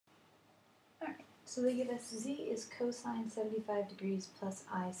So they give us z is cosine 75 degrees plus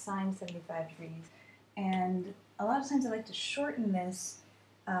I sine 75 degrees. And a lot of times I like to shorten this.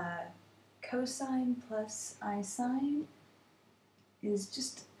 Cosine plus I sine is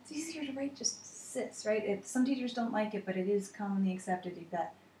just, it's easier to write just cis, right? Some teachers don't like it, but it is commonly accepted. You've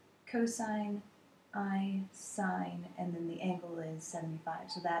got cosine, I sine, and then the angle is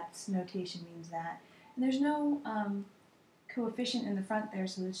 75. So that notation means that. And there's no coefficient in the front there,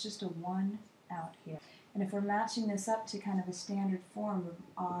 so it's just a 1 out here. And if we're matching this up to kind of a standard form of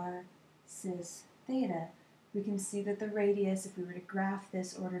r cis theta, we can see that the radius, if we were to graph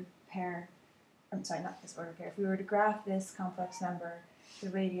this ordered pair, I'm sorry, not this ordered pair, if we were to graph this complex number, the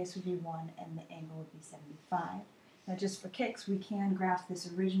radius would be 1 and the angle would be 75. Now just for kicks, we can graph this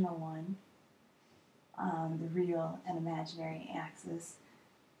original one, the real and imaginary axis,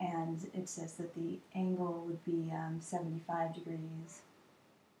 and it says that the angle would be 75 degrees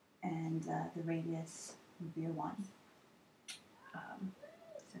and the radius would be a 1.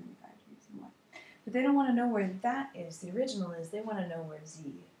 75 degrees and 1. But they don't want to know where that is, the original is, they want to know where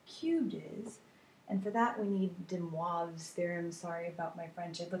z cubed is. And for that we need de Moivre's theorem. Sorry about my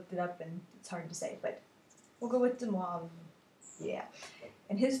French, I looked it up and it's hard to say, but we'll go with de Moivre. Yeah.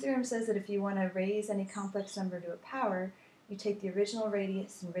 And his theorem says that if you want to raise any complex number to a power, you take the original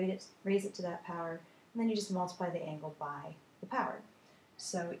radius and raise it to that power, and then you just multiply the angle by the power.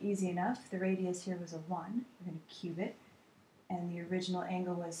 So easy enough, the radius here was a 1, we're going to cube it, and the original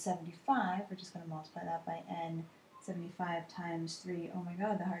angle was 75, we're just going to multiply that by n. 75 times 3, oh my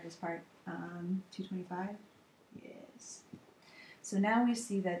god, the hardest part, 225? Yes. So now we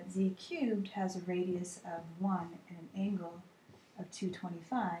see that z cubed has a radius of 1 and an angle of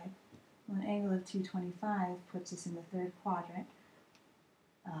 225. Well, an angle of 225 puts us in the third quadrant,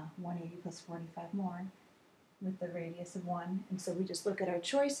 180 plus 45 more, with the radius of 1. And so we just look at our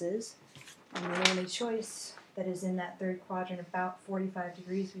choices, and the only choice that is in that third quadrant, about 45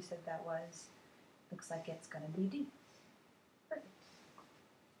 degrees we said that was, looks like it's going to be D.